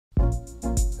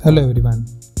Hello everyone.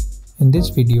 In this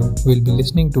video, we'll be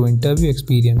listening to interview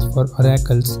experience for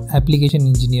Oracle's application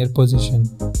engineer position.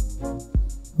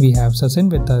 We have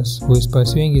Sacin with us, who is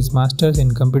pursuing his master's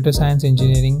in computer science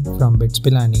engineering from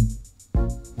PILANI.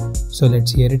 So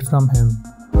let's hear it from him.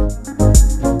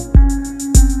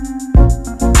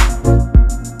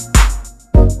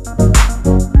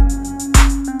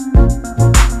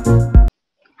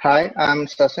 Hi, I'm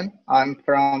Sacin. I'm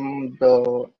from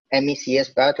the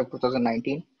MECS batch of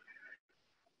 2019.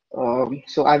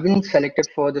 So I've been selected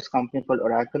for this company called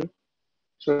Oracle.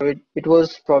 So it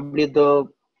was probably the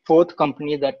fourth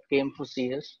company that came for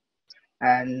CS.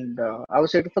 And I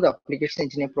was selected for the application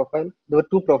engineer profile. There were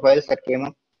two profiles that came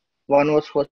up. One was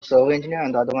for server engineer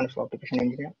and the other one is for application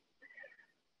engineer.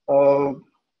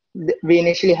 We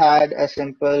initially had a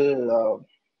simple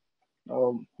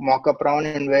mock-up round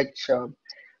in which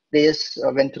they just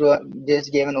went through,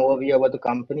 just gave an overview about the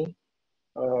company.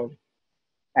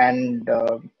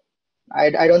 I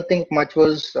don't think much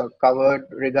was covered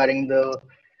regarding the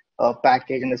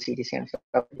package and the CTC and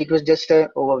stuff. It was just an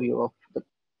overview of the,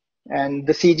 and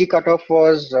the CG cutoff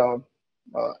was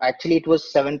actually it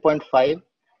was 7.5,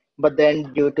 but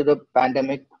then due to the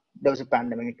pandemic, there was a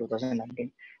pandemic in 2019.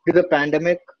 Due to the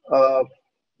pandemic,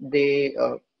 they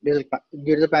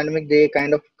due to the pandemic they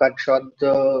kind of cut short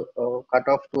the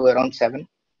cutoff to around 7,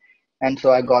 and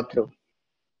so I got through.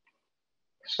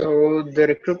 So the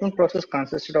recruitment process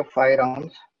consisted of 5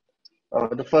 rounds.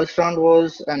 The first round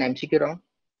was an MCQ round,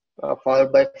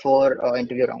 followed by 4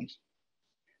 interview rounds.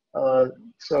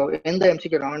 So in the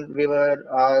MCQ round, we were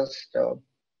asked.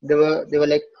 There were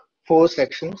like 4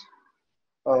 sections.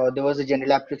 There was a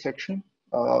general aptitude section.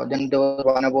 Then there was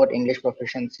one about English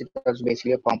proficiency. That was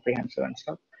basically a comprehensive and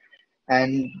stuff.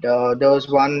 And there was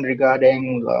one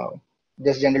regarding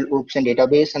just general OOPS and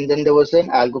database. And then there was an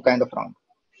algo kind of round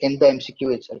in the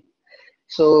MCQ itself.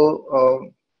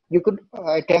 So you could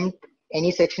attempt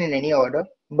any section in any order,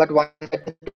 but one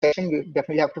section you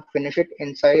definitely have to finish it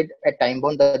inside a time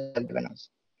bound that they've given us.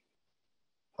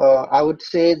 I would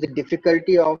say the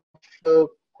difficulty of the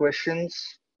questions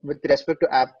with respect to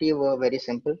apti were very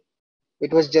simple.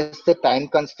 It was just the time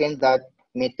constraint that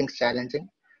made things challenging.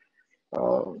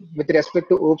 With respect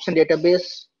to OOPS and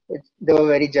database, they were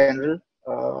very general.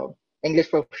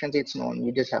 English proficiency, it's known.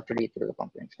 You just have to read through the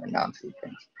complaints and answer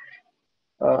things.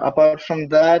 Apart from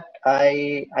that,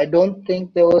 I don't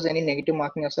think there was any negative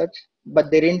marking as such, but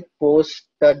they didn't post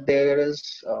that there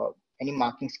is any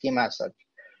marking scheme as such.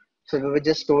 So we were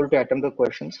just told to attempt the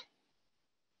questions.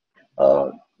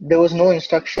 There was no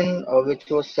instruction which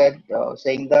was said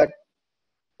saying that,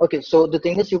 okay, so the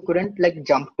thing is you couldn't like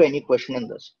jump to any question in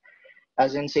this.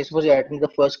 As in, say, suppose you attempt the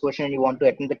first question and you want to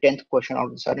attempt the 10th question all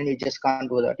of a sudden, you just can't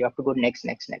do that. You have to go next.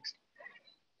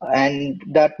 And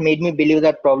that made me believe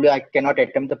that probably I cannot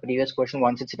attempt the previous question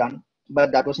once it's done,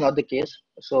 but that was not the case.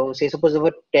 So say suppose there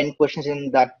were 10 questions in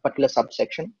that particular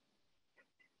subsection,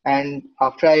 and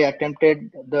after I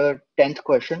attempted the 10th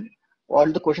question, all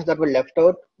the questions that were left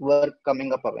out were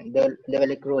coming up again. They were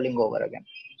like rolling over again,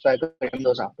 so I could attempt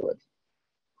those afterwards.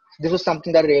 This was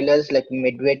something that I realized like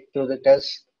midway through the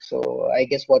test, so I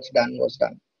guess what's done was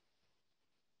done.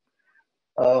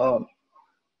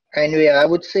 Anyway, I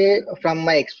would say from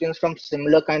my experience from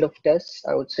similar kind of tests,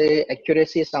 I would say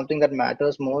accuracy is something that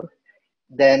matters more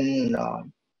than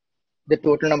the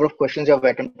total number of questions you have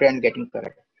attempted and getting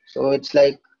correct. So it's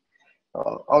like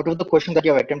out of the questions that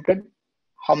you have attempted,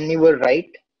 how many were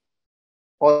right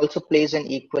also plays an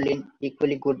equally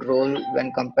good role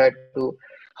when compared to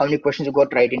how many questions you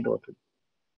got right in total.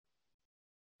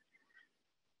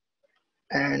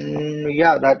 And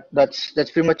yeah, that's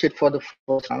pretty much it for the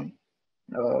first round.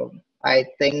 I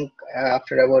think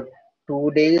after about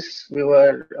 2 days, we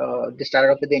were they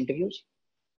started off with the interviews,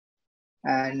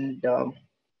 and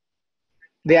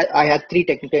I had 3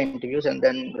 technical interviews, and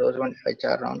then there was one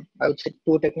HR round. I would say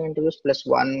 2 technical interviews plus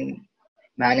 1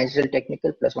 managerial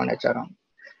technical plus 1 HR round.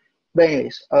 But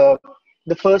anyways,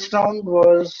 the first round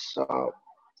was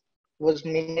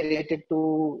mainly related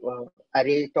to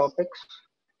array topics.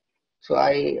 So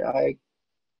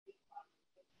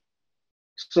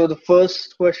So the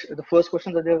first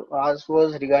question that they asked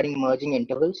was regarding merging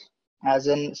intervals. As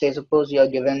in, say, suppose you are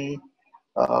given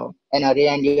an array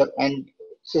and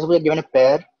say suppose you're given a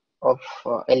pair of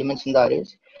elements in the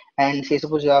arrays, and say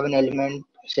suppose you have an element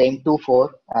saying 2,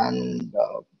 4, and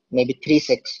maybe 3,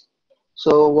 6.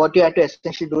 So what you have to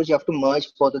essentially do is you have to merge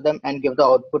both of them and give the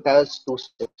output as 2,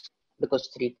 6, because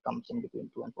 3 comes in between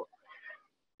 2 and 4.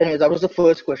 Anyway, that was the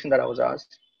first question that I was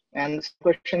asked. And the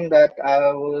question that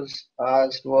I was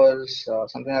asked was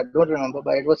something I don't remember,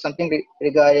 but it was something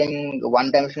regarding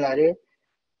one-dimensional array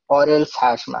or else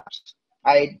hash maps.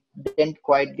 I didn't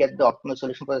quite get the optimal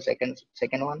solution for the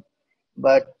second one,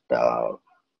 but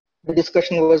the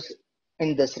discussion was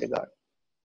in this regard.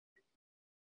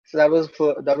 So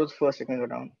that was first technical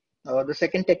round. The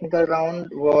second technical round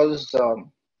was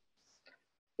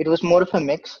it was more of a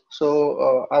mix.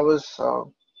 So I was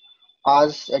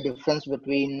asked a difference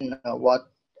between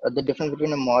the difference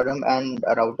between a modem and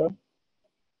a router,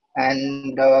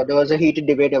 and there was a heated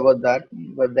debate about that.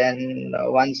 But then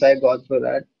once I got through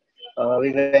that,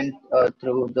 we went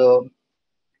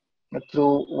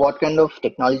through what kind of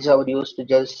technology I would use to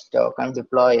just kind of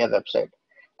deploy a website,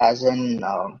 as in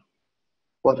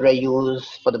what would I use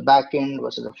for the backend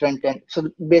versus the front end. So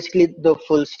basically, the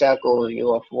full stack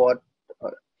overview of what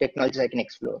technologies I can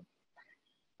explore.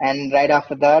 And right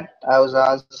after that, I was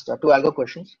asked two algo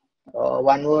questions.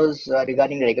 One was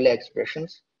regarding regular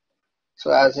expressions.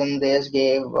 So as in this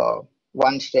gave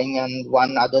one string and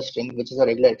one other string, which is a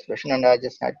regular expression, and I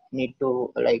just need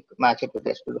to like match it with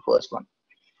this to the first one.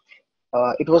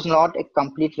 It was not a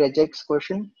complete regex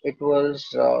question. It was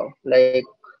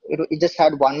it just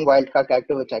had one wildcard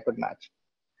character which I could match.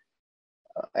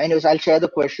 Anyways, I'll share the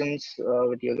questions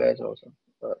with you guys also.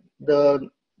 The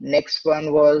next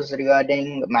one was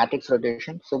regarding matrix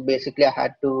rotation. So basically, I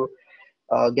had to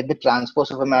get the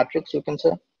transpose of a matrix, you can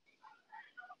say.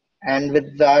 And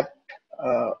with that,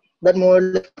 that more or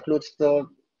less concludes the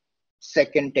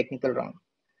second technical round.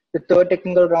 The third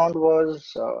technical round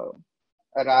was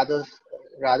a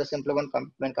rather simpler one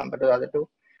when compared to the other two.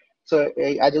 So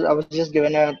I was just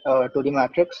given a 2D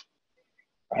matrix,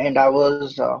 and I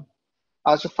was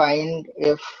asked to find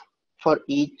if for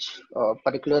each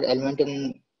particular element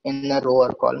in a row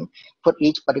or column, for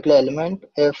each particular element,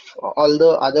 if all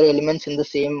the other elements in the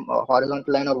same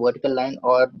horizontal line or vertical line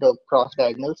or the cross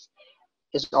diagonals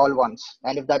is all ones.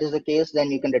 And if that is the case, then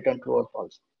you can return true or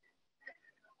false.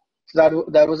 So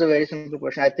that was a very simple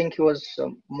question. I think he was he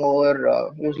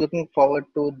was looking forward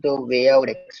to the way I would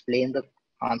explain the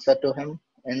answer to him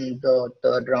in the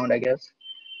third round, I guess.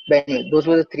 But anyway, those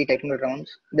were the three technical rounds.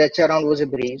 The HR round was a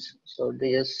breeze. So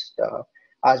they just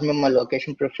asked me my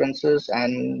location preferences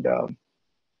and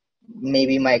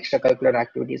maybe my extracurricular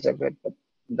activities a bit, but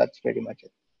that's pretty much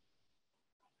it.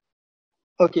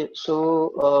 Okay,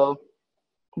 so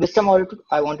this time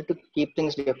I wanted to keep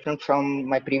things different from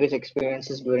my previous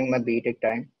experiences during my BTech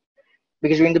time.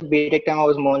 Because during the BTech time, I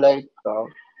was more like,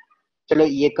 चलो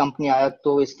ये company आया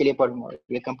तो इसके लिए पढ़ूंगा,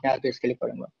 ये company आया तो इसके लिए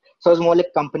पढ़ूंगा. So I was more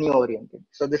like company oriented.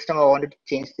 So this time I wanted to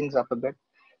change things up a bit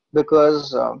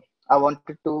because I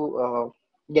wanted to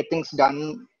get things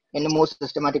done in a more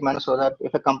systematic manner so that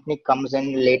if a company comes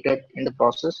in later in the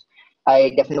process,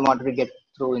 I definitely wanted to get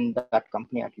through in that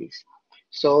company at least.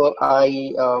 So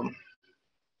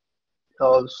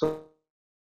so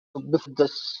before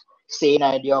this sane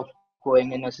idea of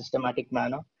going in a systematic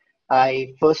manner,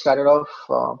 I first started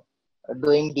off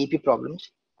doing DP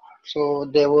problems. So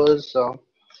there's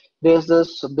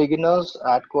this beginners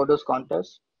at coders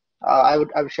contest. I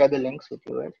would share the links with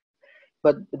you guys.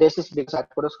 But there's this beginners at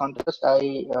coders contest.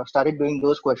 I started doing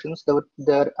those questions.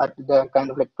 There are kind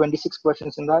of like 26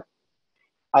 questions in that.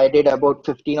 I did about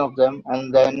 15 of them,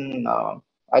 and then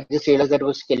I just realized that it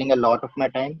was killing a lot of my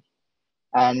time,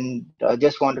 and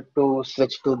just wanted to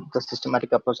switch to the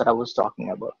systematic approach that I was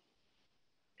talking about.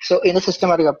 So in the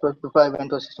systematic approach, before I went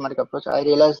to a systematic approach, I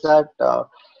realized that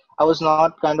I was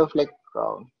not kind of like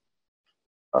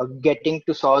getting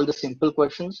to solve the simple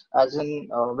questions. As in,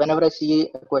 whenever I see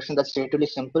a question that's relatively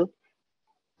simple,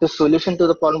 the solution to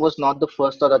the problem was not the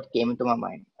first thought that came into my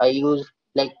mind.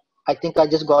 I think I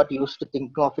just got used to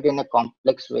thinking of it in a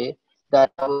complex way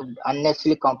that I would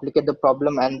unnecessarily complicate the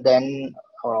problem and then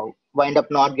wind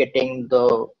up not getting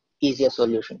the easier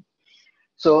solution.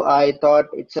 So I thought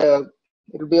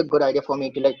it'll be a good idea for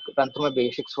me to like run through my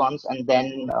basics once and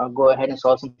then go ahead and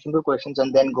solve some simple questions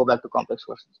and then go back to complex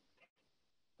questions.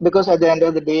 Because at the end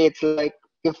of the day, it's like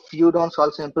if you don't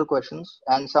solve simple questions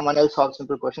and someone else solves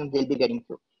simple questions, they'll be getting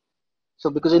through. So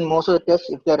because in most of the tests,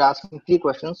 if they're asking three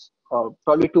questions,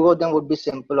 probably two of them would be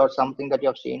simple or something that you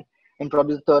have seen, and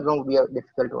probably the third one would be a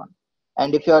difficult one.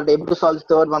 And if you are able to solve the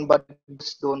third one, but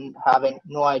just don't have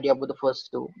no idea about the first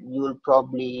two, you will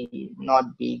probably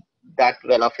not be that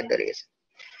well off in the race.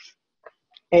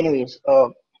 Anyways,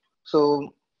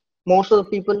 so most of the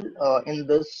people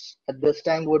at this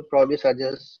time would probably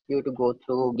suggest you to go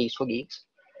through Geeks for Geeks.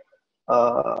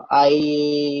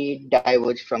 I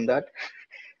diverged from that.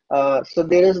 So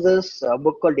there is this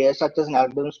book called Data Structures and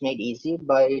Algorithms Made Easy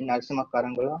by Narasimha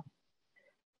Karangala.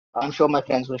 I'm sure my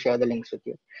friends will share the links with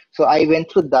you. So I went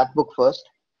through that book first.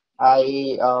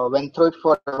 I went through it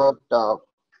for about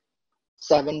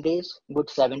 7 days, good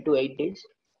 7 to 8 days.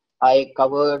 I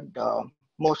covered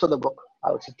most of the book.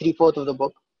 I would say three-fourths of the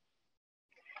book,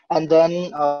 and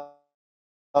then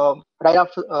right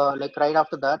after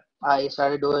that, I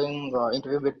started doing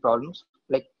interview bit problems.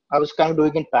 Like I was kind of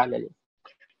doing it parallel.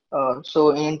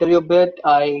 So in interview bit,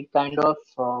 I kind of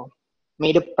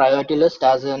made a priority list,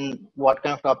 as in what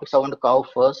kind of topics I want to cover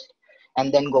first,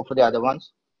 and then go for the other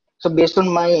ones. So based on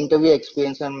my interview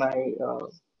experience and my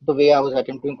the way I was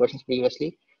attempting questions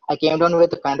previously, I came down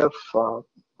with a kind of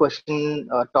question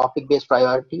topic based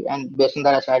priority, and based on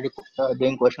that, I started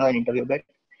doing question on interview bit.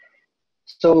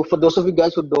 So for those of you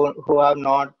guys who have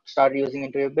not started using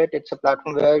interview bit, it's a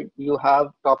platform where you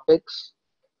have topics,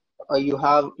 you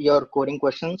have your coding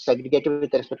questions segregated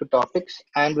with respect to topics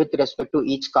and with respect to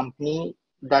each company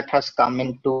that has come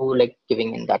into like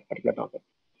giving in that particular topic.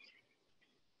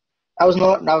 I was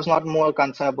not more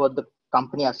concerned about the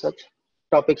company as such.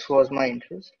 Topics was my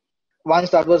interest. Once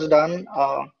that was done,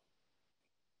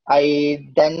 I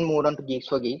then moved on to Geeks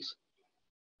for Geeks.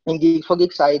 In Geeks for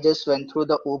Geeks, I just went through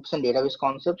the OOPS and database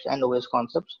concepts and OS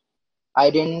concepts. I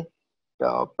didn't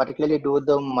particularly do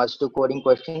the must-do coding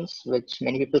questions, which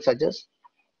many people suggest,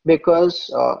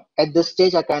 because at this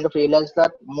stage, I kind of realized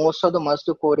that most of the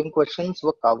must-do coding questions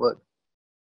were covered.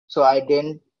 So I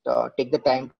didn't take the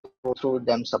time to go through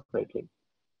them separately.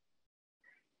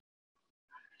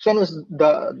 So anyways,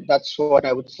 that's what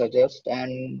I would suggest,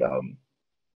 and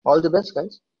all the best,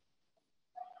 guys.